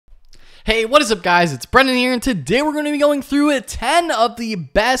Hey, what is up guys? It's Brendan here, and today we're going to be going through 10 of the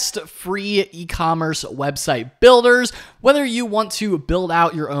best free e-commerce website builders. Whether you want to build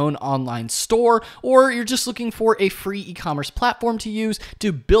out your own online store or you're just looking for a free e-commerce platform to use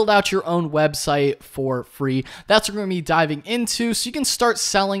to build out your own website for free, that's what we're going to be diving into so you can start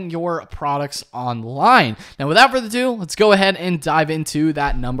selling your products online. Now, without further ado, let's go ahead and dive into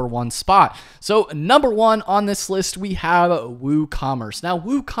that number one spot. So number one on this list, we have WooCommerce. Now,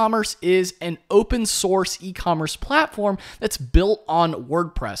 WooCommerce is an open source e-commerce platform that's built on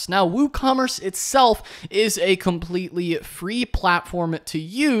WordPress. Now, WooCommerce itself is a completely free platform to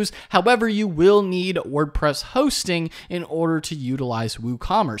use. However, you will need WordPress hosting in order to utilize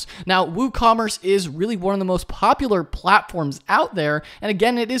WooCommerce. Now, WooCommerce is really one of the most popular platforms out there. And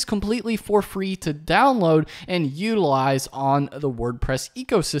again, it is completely for free to download and utilize on the WordPress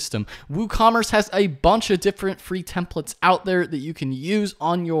ecosystem. WooCommerce has a bunch of different free templates out there that you can use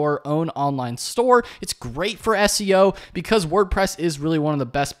on your own online store. It's great for SEO because WordPress is really one of the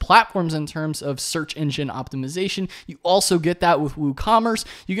best platforms in terms of search engine optimization. You also get that with WooCommerce.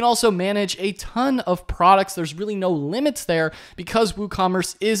 You can also manage a ton of products. There's really no limits there because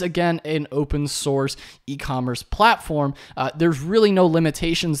WooCommerce is, again, an open source e-commerce platform. There's really no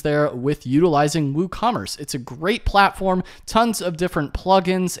limitations there with utilizing WooCommerce. It's a great platform, tons of different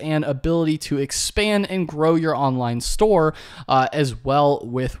plugins and ability to expand and grow your online store as well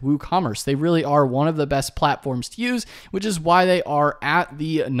with WooCommerce. They really are one of the best platforms to use, which is why they are at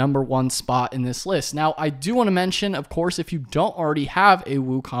the number one spot in this list. Now, I do want to mention, of course, if you don't already have a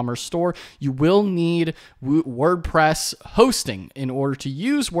WooCommerce store, you will need WordPress hosting. In order to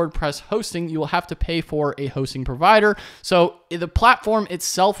use WordPress hosting, you will have to pay for a hosting provider. So the platform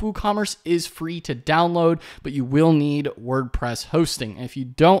itself, WooCommerce, is free to download, but you will need WordPress hosting. And if you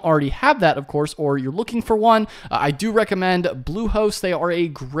don't already have that, of course, or you're looking for one, I do recommend Bluehost. They are a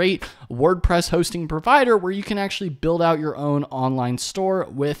great WordPress hosting provider where you can actually build out your own online store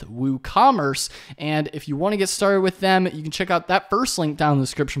with WooCommerce. And if you want to get started with them, you can check out that first link down in the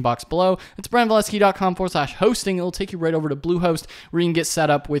description box below. It's brandonvalesky.com/hosting. It'll take you right over to Bluehost where you can get set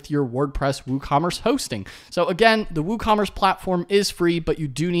up with your WordPress WooCommerce hosting. So again, the WooCommerce platform is free, but you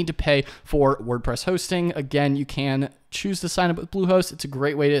do need to pay for WordPress hosting. Again, you can choose to sign up with Bluehost. It's a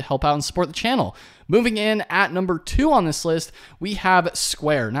great way to help out and support the channel. Moving in at number 2 on this list, we have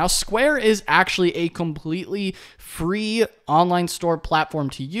Square. Now, Square is actually a completely free online store platform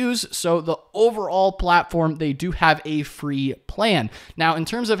to use. So the overall platform, they do have a free plan. Now, in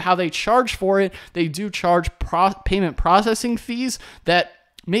terms of how they charge for it, they do charge payment processing fees that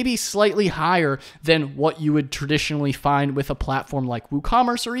maybe slightly higher than what you would traditionally find with a platform like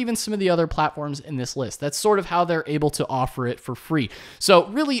WooCommerce or even some of the other platforms in this list. That's sort of how they're able to offer it for free. So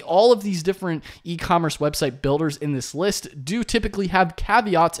really, all of these different e-commerce website builders in this list do typically have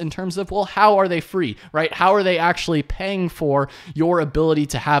caveats in terms of, well, how are they free, right? How are they actually paying for your ability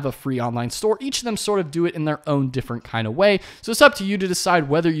to have a free online store? Each of them sort of do it in their own different kind of way. So it's up to you to decide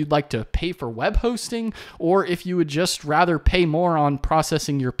whether you'd like to pay for web hosting or if you would just rather pay more on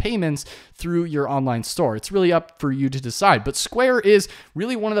processing your payments through your online store. It's really up for you to decide. But Square is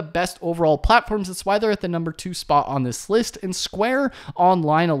really one of the best overall platforms. That's why they're at the number 2 spot on this list. And Square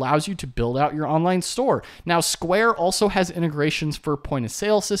Online allows you to build out your online store. Now, Square also has integrations for point of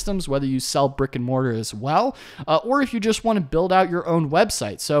sale systems, whether you sell brick and mortar as well, or if you just want to build out your own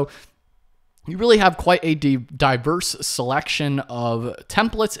website. So you really have quite a diverse selection of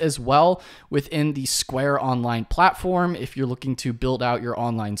templates as well within the Square Online platform. If you're looking to build out your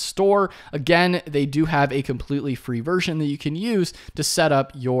online store, again, they do have a completely free version that you can use to set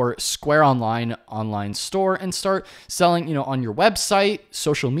up your Square online store and start selling, on your website,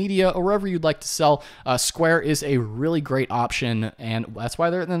 social media, or wherever you'd like to sell. Square is a really great option, and that's why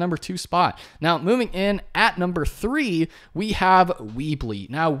they're in the number 2 spot. Now, moving in at number 3, we have Weebly.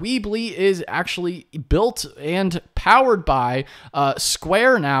 Now, Weebly is actually built and powered by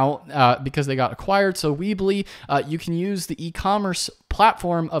Square now because they got acquired. So Weebly, you can use the e-commerce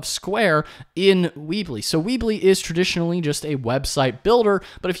platform of Square in Weebly. So Weebly is traditionally just a website builder,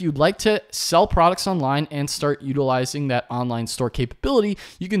 but if you'd like to sell products online and start utilizing that online store capability,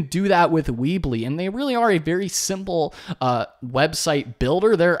 you can do that with Weebly. And they really are a very simple website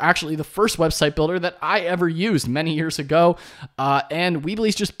builder. They're actually the first website builder that I ever used many years ago. And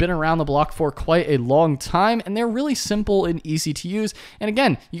Weebly's just been around the block for quite a long time, and they're really simple and easy to use. And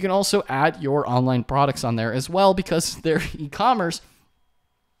again, you can also add your online products on there as well because they're e-commerce.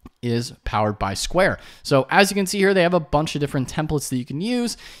 is powered by Square. So as you can see here, they have a bunch of different templates that you can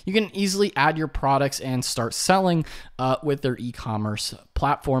use. You can easily add your products and start selling with their e-commerce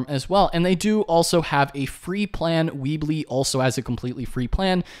platform as well. And they do also have a free plan. Weebly also has a completely free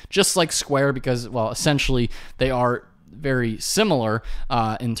plan, just like Square, because, well, essentially they are very similar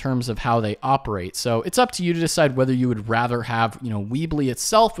in terms of how they operate. So it's up to you to decide whether you would rather have, Weebly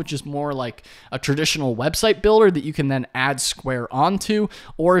itself, which is more like a traditional website builder that you can then add Square onto,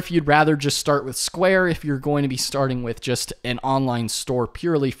 or if you'd rather just start with Square if you're going to be starting with just an online store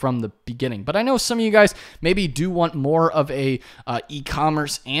purely from the beginning. But I know some of you guys maybe do want more of a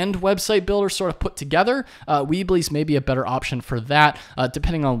e-commerce and website builder sort of put together. Weebly's maybe a better option for that,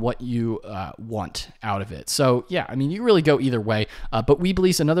 depending on what you want out of it. So yeah, I mean, you really go either way, but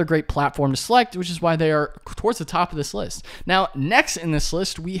Weebly's another great platform to select, which is why they are towards the top of this list. Now, next in this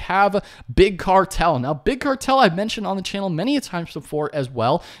list, we have Big Cartel. Now, Big Cartel I've mentioned on the channel many a times before as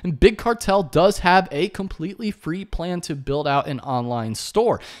well, and Big Cartel does have a completely free plan to build out an online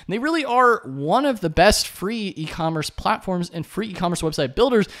store. And they really are one of the best free e-commerce platforms and free e-commerce website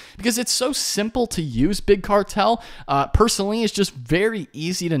builders because it's so simple to use. Big Cartel, personally, is just very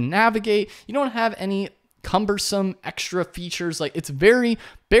easy to navigate. You don't have any cumbersome extra features. Like, it's very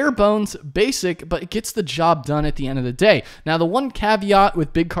bare bones, basic, but it gets the job done at the end of the day. Now, the one caveat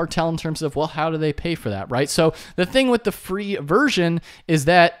with Big Cartel in terms of, well, how do they pay for that, right? So the thing with the free version is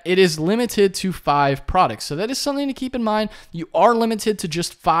that it is limited to 5 products. So that is something to keep in mind. You are limited to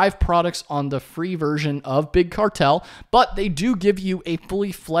just 5 products on the free version of Big Cartel, but they do give you a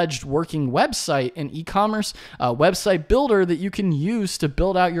fully fledged working website, an e-commerce website builder that you can use to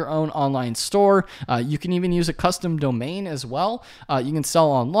build out your own online store. You can even use a custom domain as well. You can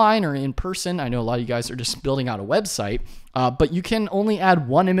sell online or in person. I know a lot of you guys are just building out a website, but you can only add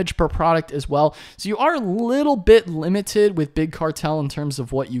 1 image per product as well. So you are a little bit limited with Big Cartel in terms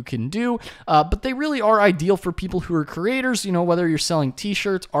of what you can do, but they really are ideal for people who are creators, whether you're selling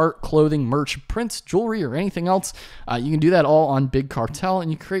t-shirts, art, clothing, merch, prints, jewelry, or anything else. You can do that all on Big Cartel,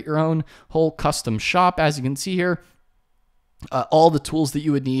 and you create your own whole custom shop, as you can see here. All the tools that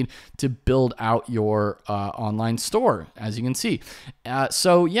you would need to build out your online store, as you can see.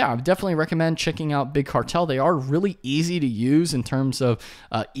 So yeah, I definitely recommend checking out Big Cartel. They are really easy to use in terms of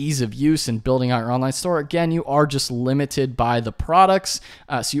ease of use and building out your online store. Again, you are just limited by the products.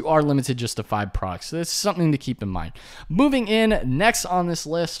 So you are limited just to 5 products. So that's something to keep in mind. Moving in, next on this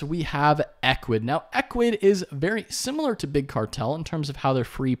list, we have Ecwid. Now, Ecwid is very similar to Big Cartel in terms of how their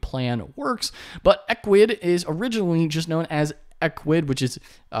free plan works, but Ecwid is originally just known as Ecwid, which is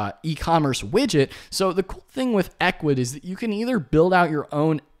e-commerce widget. So the cool thing with Ecwid is that you can either build out your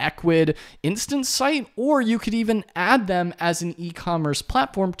own Ecwid instance site, or you could even add them as an e-commerce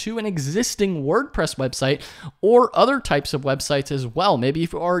platform to an existing WordPress website or other types of websites as well. Maybe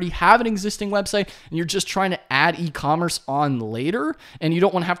if you already have an existing website and you're just trying to add e-commerce on later and you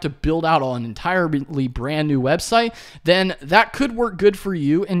don't want to have to build out an entirely brand new website, then that could work good for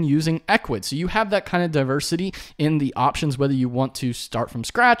you in using Ecwid. So you have that kind of diversity in the options, whether you want to start from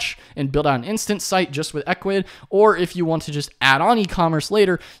scratch and build out an instance site just with Ecwid, or if you want to just add on e-commerce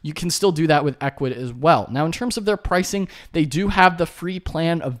later, you can still do that with Ecwid as well. Now, in terms of their pricing, they do have the free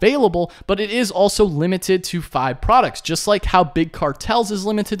plan available, but it is also limited to 5 products. Just like how Big Cartel's is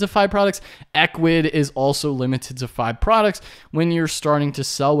limited to 5 products, Ecwid is also limited to 5 products when you're starting to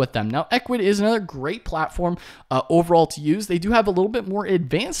sell with them. Now, Ecwid is another great platform overall to use. They do have a little bit more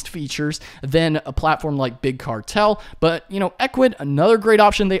advanced features than a platform like Big Cartel, but Ecwid, another great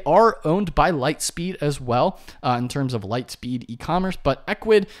option. They are owned by Lightspeed as well in terms of Lightspeed e-commerce, but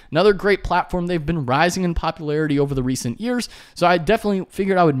Ecwid, another great platform. They've been rising in popularity over the recent years, so I definitely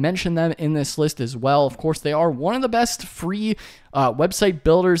figured I would mention them in this list as well. Of course, they are one of the best free website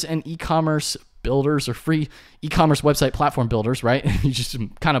builders and e-commerce builders, or free e-commerce website platform builders, right? You just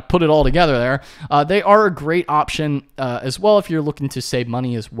kind of put it all together there. They are a great option as well if you're looking to save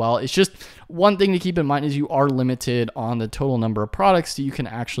money as well. It's just one thing to keep in mind is you are limited on the total number of products that you can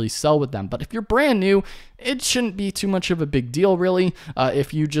actually sell with them. But if you're brand new, it shouldn't be too much of a big deal, really.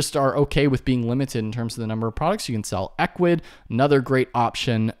 If you just are okay with being limited in terms of the number of products, you can sell Ecwid, another great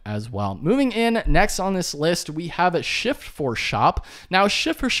option as well. Moving in, next on this list, we have a Shift4Shop. Now,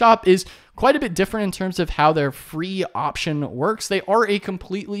 Shift4Shop is quite a bit different in terms of how their free option works. They are a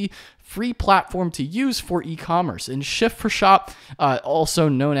completely free platform to use for e-commerce. And Shift4Shop, also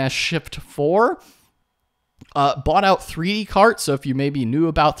known as Shift4, bought out 3D Cart. So if you maybe knew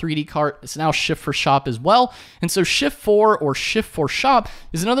about 3D Cart, it's now Shift4Shop as well. And so Shift4 or Shift4Shop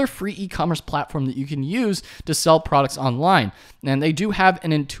is another free e-commerce platform that you can use to sell products online. And they do have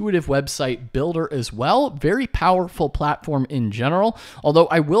an intuitive website builder as well. Very powerful platform in general. Although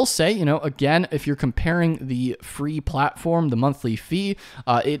I will say, again, if you're comparing the free platform, the monthly fee,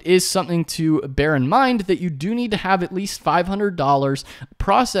 it is something to bear in mind that you do need to have at least $500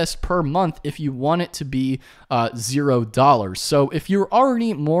 processed per month if you want it to be $0. So if you're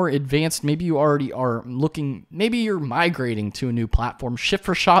already more advanced, maybe you already are looking, maybe you're migrating to a new platform,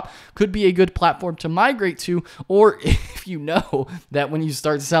 Ship4Shop could be a good platform to migrate to. Or if you know that when you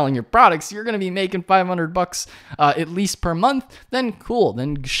start selling your products, you're going to be making $500 at least per month, then cool.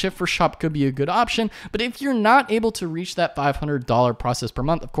 Then Ship4Shop could be a good option. But if you're not able to reach that $500 process per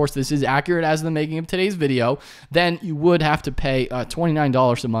month, of course, this is accurate as the making of today's video, then you would have to pay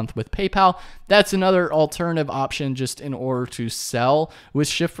 $29 a month with PayPal. That's another alternative option just in order to sell with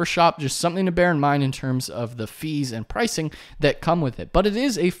Ship4Shop. Just something to bear in mind in terms of the fees and pricing that come with it. But it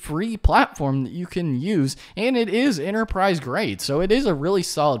is a free platform that you can use, and it is enterprise grade. So it is a really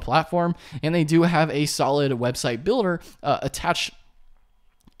solid platform, and they do have a solid website builder attached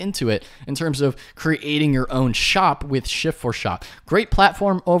into it in terms of creating your own shop with Ship4Shop. Great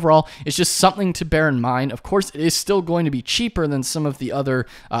platform overall. It's just something to bear in mind. Of course, it is still going to be cheaper than some of the other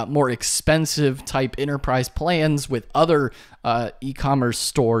more expensive type enterprise plans with other e-commerce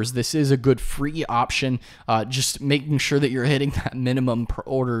stores. This is a good free option. Just making sure that you're hitting that minimum per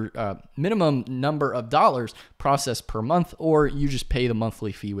order, minimum number of dollars processed per month, or you just pay the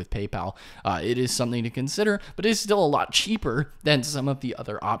monthly fee with PayPal. It is something to consider, but it's still a lot cheaper than some of the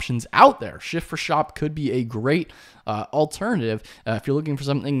other options out there. Ship4Shop could be a great alternative if you're looking for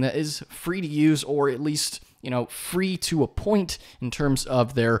something that is free to use, or at least free to a point in terms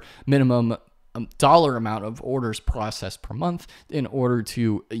of their minimum dollar amount of orders processed per month in order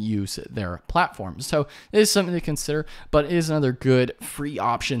to use their platform. So it is something to consider, but it is another good free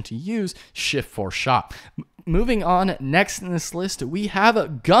option to use, Ship4Shop. Moving on, next in this list, we have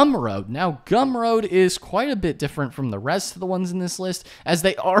Gumroad. Now, Gumroad is quite a bit different from the rest of the ones in this list, as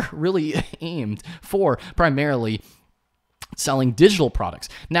they are really aimed for primarily selling digital products.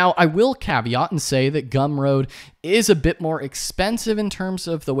 Now, I will caveat and say that Gumroad is a bit more expensive in terms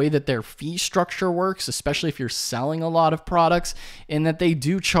of the way that their fee structure works, especially if you're selling a lot of products, in that they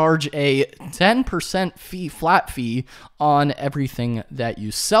do charge a 10% fee, flat fee on everything that you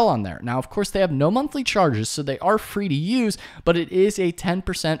sell on there. Now, of course, they have no monthly charges, so they are free to use, but it is a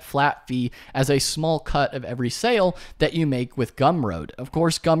 10% flat fee as a small cut of every sale that you make with Gumroad. Of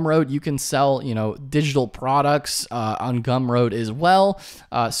course, Gumroad, you can sell, digital products on Gumroad as well.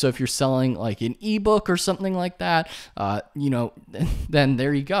 So if you're selling like an ebook or something like that, then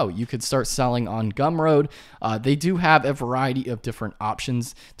there you go. You could start selling on Gumroad. They do have a variety of different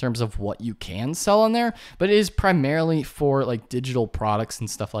options in terms of what you can sell on there, but it is primarily for like digital products and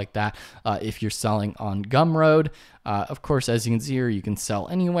stuff like that. If you're selling on Gumroad, of course, as you can see here, you can sell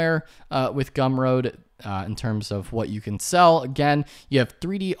anywhere with Gumroad. In terms of what you can sell, again, you have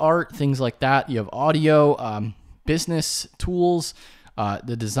 3D art, things like that. You have audio, business tools,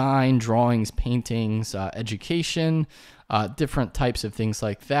 the design, drawings, paintings, education, different types of things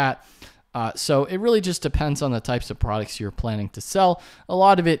like that. So it really just depends on the types of products you're planning to sell. A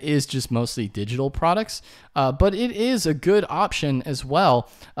lot of it is just mostly digital products, but it is a good option as well.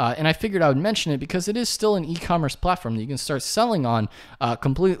 And I figured I would mention it because it is still an e-commerce platform that you can start selling on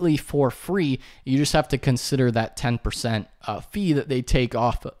completely for free. You just have to consider that 10% fee that they take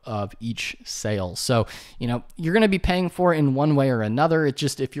off of each sale. So, you're going to be paying for it in one way or another. It's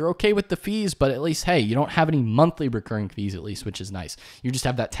just if you're okay with the fees, but at least, hey, you don't have any monthly recurring fees at least, which is nice. You just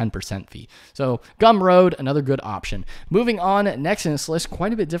have that 10% fee. So Gumroad, another good option. Moving on, next in this list,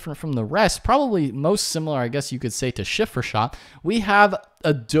 quite a bit different from the rest, probably most similar, I guess you could say, to Ship4Shop. We have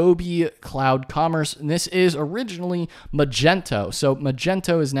Adobe Cloud Commerce, and this is originally Magento. So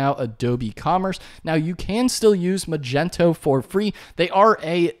Magento is now Adobe Commerce. Now you can still use Magento for free. They are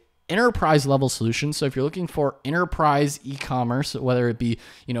a enterprise level solution. So if you're looking for enterprise e-commerce, whether it be,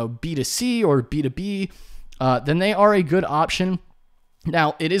 B2C or B2B, then they are a good option.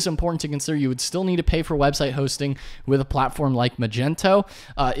 Now, it is important to consider you would still need to pay for website hosting with a platform like Magento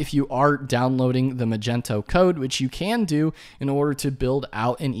if you are downloading the Magento code, which you can do in order to build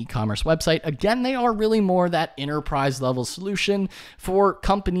out an e-commerce website. Again, they are really more that enterprise level solution for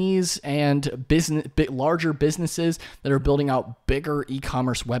companies and larger businesses that are building out bigger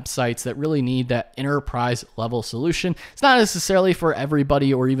e-commerce websites that really need that enterprise level solution. It's not necessarily for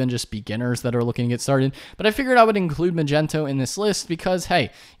everybody or even just beginners that are looking to get started, but I figured I would include Magento in this list because because,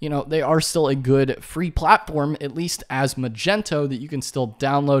 hey, you know, they are still a good free platform, at least as Magento, that you can still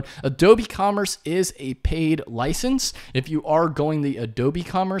download. Adobe Commerce is a paid license if you are going the Adobe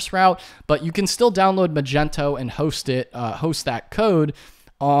Commerce route, but you can still download Magento and host that code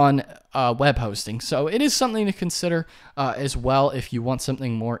on web hosting. So it is something to consider as well if you want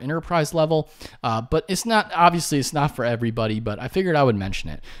something more enterprise level, but it's not for everybody, but I figured I would mention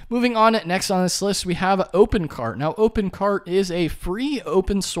it. Moving on, next on this list, we have OpenCart. Now, OpenCart is a free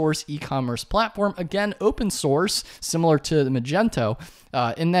open source e-commerce platform. Again, open source, similar to the Magento,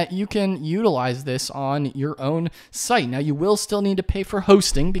 in that you can utilize this on your own site. Now, you will still need to pay for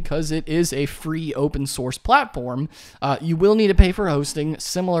hosting because it is a free open source platform. You will need to pay for hosting,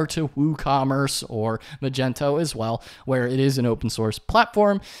 similar to WooCommerce or Magento as well, where it is an open source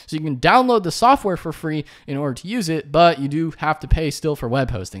platform. So you can download the software for free in order to use it, but you do have to pay still for web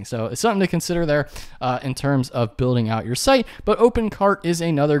hosting. So it's something to consider there in terms of building out your site. But OpenCart is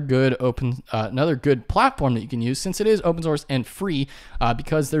another good platform that you can use, since it is open source and free,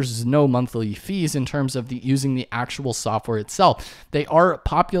 because there's no monthly fees in terms of using the actual software itself. They are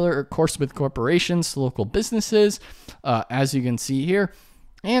popular, of course, with corporations, local businesses, as you can see here.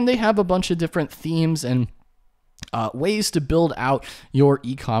 And they have a bunch of different themes and ways to build out your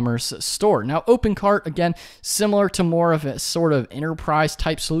e-commerce store. Now, OpenCart, again, similar to more of a sort of enterprise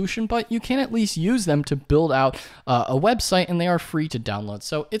type solution, but you can at least use them to build out a website, and they are free to download.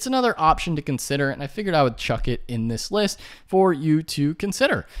 So it's another option to consider, and I figured I would chuck it in this list for you to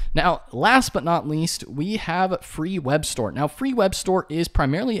consider. Now, last but not least, we have Free Web Store. Now, Free Web Store is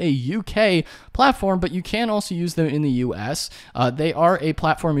primarily a UK platform, but you can also use them in the US. They are a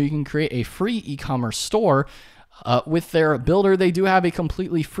platform where you can create a free e-commerce store. With their builder, they do have a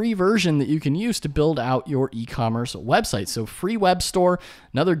completely free version that you can use to build out your e-commerce website. So Free Web Store,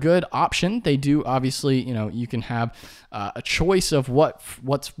 another good option. They do obviously, you know, you can have a choice of what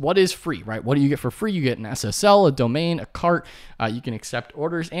is free, right? What do you get for free? You get an SSL, a domain, a cart. You can accept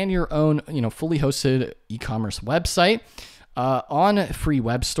orders and your own, you know, fully hosted e-commerce website. On Free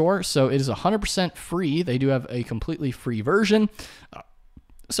Web Store. So it is 100% free. They do have a completely free version.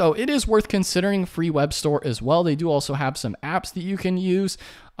 So it is worth considering Free Web Store as well. They do also have some apps that you can use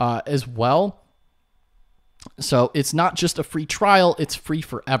as well. So it's not just a free trial, it's free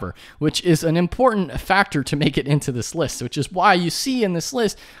forever, which is an important factor to make it into this list, which is why you see in this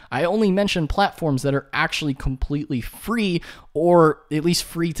list, I only mention platforms that are actually completely free, or at least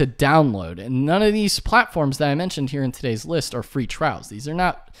free to download. And none of these platforms that I mentioned here in today's list are free trials. These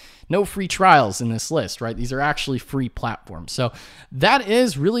are no free trials in this list, right? These are actually free platforms. So that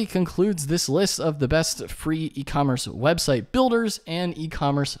really concludes this list of the best free e-commerce website builders and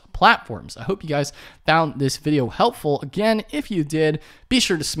e-commerce platforms. I hope you guys found this video helpful. Again, if you did, be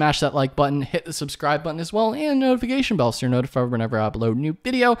sure to smash that like button, hit the subscribe button as well, and notification bell so you're notified whenever I upload a new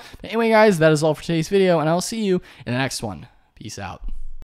video. But anyway, guys, that is all for today's video, and I'll see you in the next one. Peace out.